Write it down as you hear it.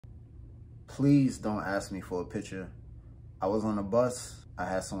Please don't ask me for a picture. I was on a bus, I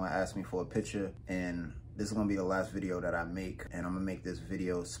had someone ask me for a picture, and this is gonna be the last video that I make, and I'm gonna make this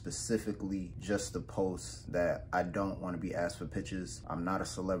video specifically just to post that I don't wanna be asked for pictures. I'm not a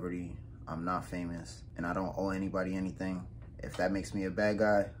celebrity, I'm not famous, and I don't owe anybody anything. If that makes me a bad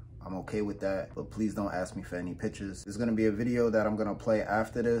guy, I'm okay with that, but please don't ask me for any pictures. There's gonna be a video that I'm gonna play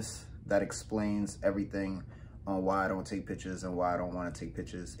after this that explains everything on why I don't take pictures and why I don't wanna take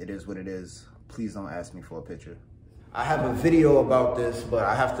pictures. It is what it is. Please don't ask me for a picture. I have a video about this, but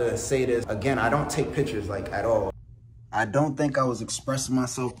I have to say this again, I don't take pictures like at all. I don't think I was expressing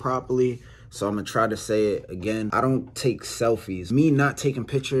myself properly, so I'm gonna try to say it again. I don't take selfies. Me not taking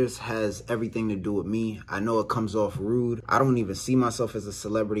pictures has everything to do with me. I know it comes off rude. I don't even see myself as a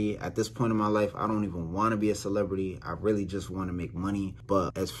celebrity. At this point in my life, I don't even wanna be a celebrity. I really just wanna make money.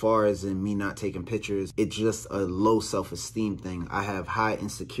 But as far as in me not taking pictures, it's just a low self-esteem thing. I have high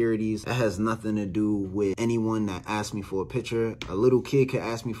insecurities. It has nothing to do with anyone that asks me for a picture. A little kid could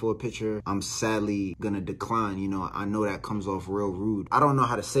ask me for a picture. I'm sadly gonna decline. You know, I know that comes off real rude. I don't know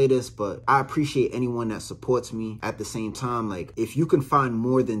how to say this, but I appreciate anyone that supports me. At the same time, like, if you can find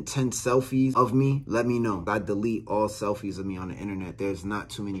more than 10 selfies of me, let me know. I delete all selfies of me on the internet. There's not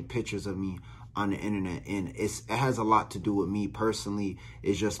too many pictures of me on the internet, and it has a lot to do with me personally.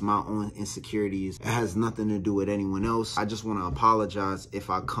 It's just my own insecurities. It has nothing to do with anyone else. I just want to apologize if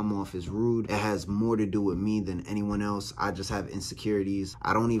I come off as rude. It has more to do with me than anyone else. I just have insecurities.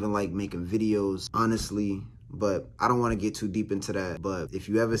 I don't even like making videos, honestly. But I don't want to get too deep into that. But if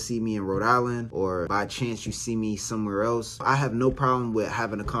you ever see me in Rhode Island, or by chance you see me somewhere else, I have no problem with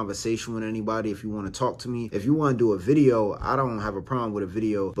having a conversation with anybody. If you want to talk to me, if you want to do a video, I don't have a problem with a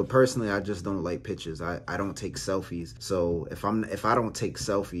video. But personally, I just don't like pictures. I don't take selfies. So if I don't take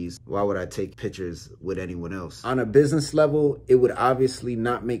selfies, why would I take pictures with anyone else? On a business level, it would obviously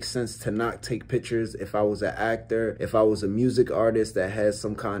not make sense to not take pictures. If I was an actor, if I was a music artist that has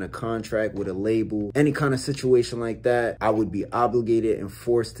some kind of contract with a label, any kind of situation like that, I would be obligated and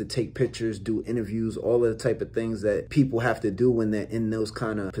forced to take pictures, do interviews, all of the type of things that people have to do when they're in those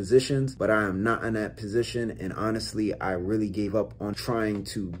kind of positions. But I am not in that position, and honestly, I really gave up on trying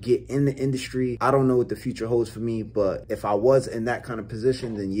to get in the industry. I don't know what the future holds for me, but if I was in that kind of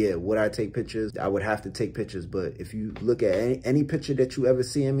position, then yeah, would I take pictures? I would have to take pictures. But if you look at any picture that you ever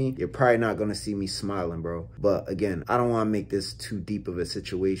see of me, you're probably not gonna see me smiling, bro. But again, I don't want to make this too deep of a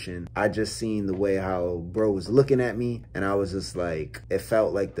situation. I just seen the way how bro was looking at me, and I was just like, it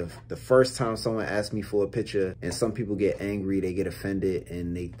felt like the first time someone asked me for a picture, and some people get angry, they get offended,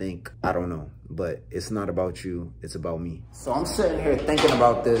 and they think, I don't know, but it's not about you, it's about me. So I'm sitting here thinking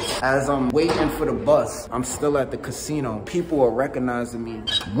about this as I'm waiting for the bus. I'm still at the casino. People are recognizing me.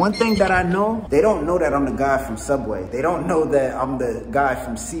 One thing that I know, they don't know that I'm the guy from Subway. They don't know that I'm the guy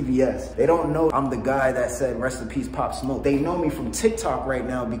from CVS. They don't know I'm the guy that said rest in peace Pop Smoke. They know me from TikTok right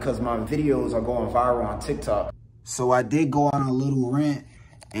now because my videos are going viral on TikTok. So I did go on a little rant,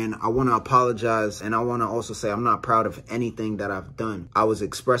 and I want to apologize, and I want to also say I'm not proud of anything that I've done. I was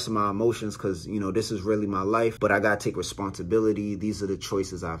expressing my emotions because, you know, this is really my life, but I got to take responsibility. These are the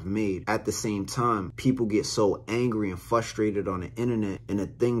choices I've made. At the same time, people get so angry and frustrated on the internet, and the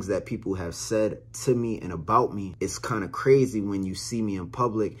things that people have said to me and about me, it's kind of crazy when you see me in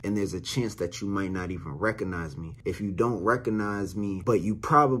public and there's a chance that you might not even recognize me. If you don't recognize me, but you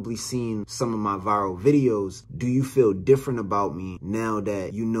probably seen some of my viral videos, do you feel different about me now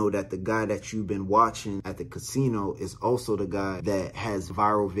that you know that the guy that you've been watching at the casino is also the guy that has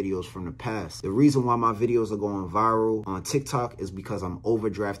viral videos from the past? The reason why my videos are going viral on TikTok is because I'm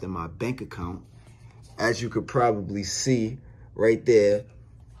overdrafting my bank account, as you could probably see right there,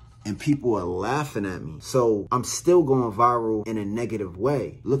 and people are laughing at me. So I'm still going viral in a negative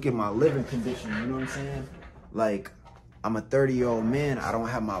way. Look at my living condition, you know what I'm saying? Like, I'm a 30-year-old man. I don't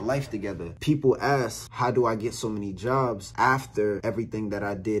have my life together. People ask, how do I get so many jobs after everything that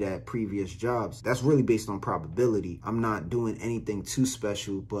I did at previous jobs? That's really based on probability. I'm not doing anything too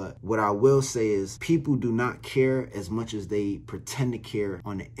special, but what I will say is people do not care as much as they pretend to care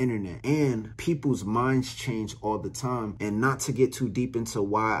on the internet. And people's minds change all the time. And not to get too deep into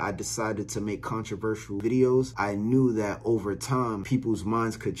why I decided to make controversial videos, I knew that over time, people's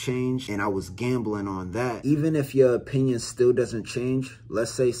minds could change, and I was gambling on that. Even if your opinion still doesn't change,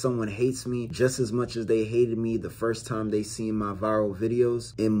 let's say someone hates me just as much as they hated me the first time they seen my viral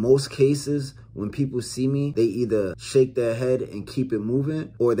videos. In most cases, when people see me, they either shake their head and keep it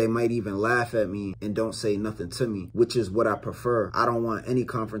moving, or they might even laugh at me and don't say nothing to me, which is what I prefer. I don't want any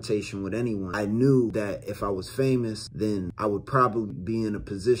confrontation with anyone. I knew that if I was famous, then I would probably be in a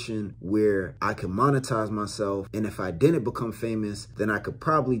position where I could monetize myself. And if I didn't become famous, then I could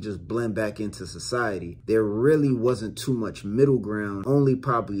probably just blend back into society. There really wasn't too much middle ground, only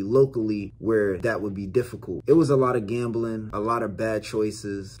probably locally where that would be difficult. It was a lot of gambling, a lot of bad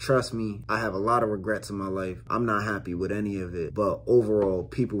choices. Trust me, I have a lot of regrets in my life. I'm not happy with any of it, but overall,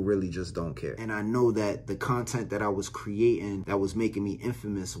 people really just don't care. And I know that the content that I was creating that was making me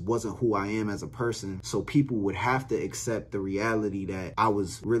infamous wasn't who I am as a person, so people would have to accept the reality that I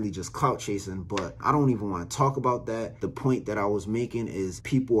was really just clout chasing. But I don't even want to talk about that. The point that I was making is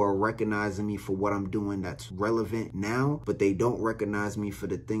people are recognizing me for what I'm doing that's relevant now, but they don't recognize me for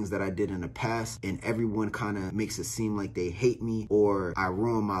the things that I did in the past, and everyone kind of makes it seem like they hate me or I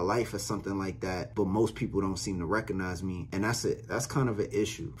ruined my life or something like that, but most people don't seem to recognize me. And that's kind of an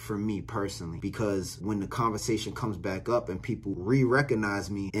issue for me personally, because when the conversation comes back up and people re-recognize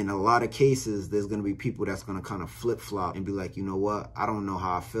me, in a lot of cases there's going to be people that's going to kind of flip-flop and be like, you know what, I don't know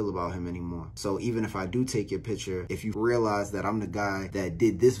how I feel about him anymore. So even if I do take your picture, if you realize that I'm the guy that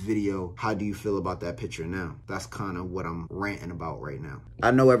did this video, how do you feel about that picture now? That's kind of what I'm ranting about right now.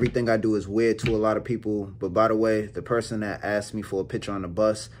 I know everything I do is weird to a lot of people, but by the way, the person that asked me for a picture on the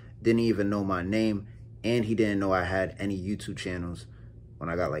bus didn't even know my name, and he didn't know I had any YouTube channels when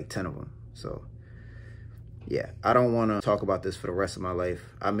I got like 10 of them. So yeah, I don't want to talk about this for the rest of my life.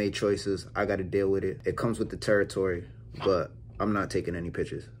 I made choices. I got to deal with it. It comes with the territory, but I'm not taking any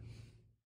pictures.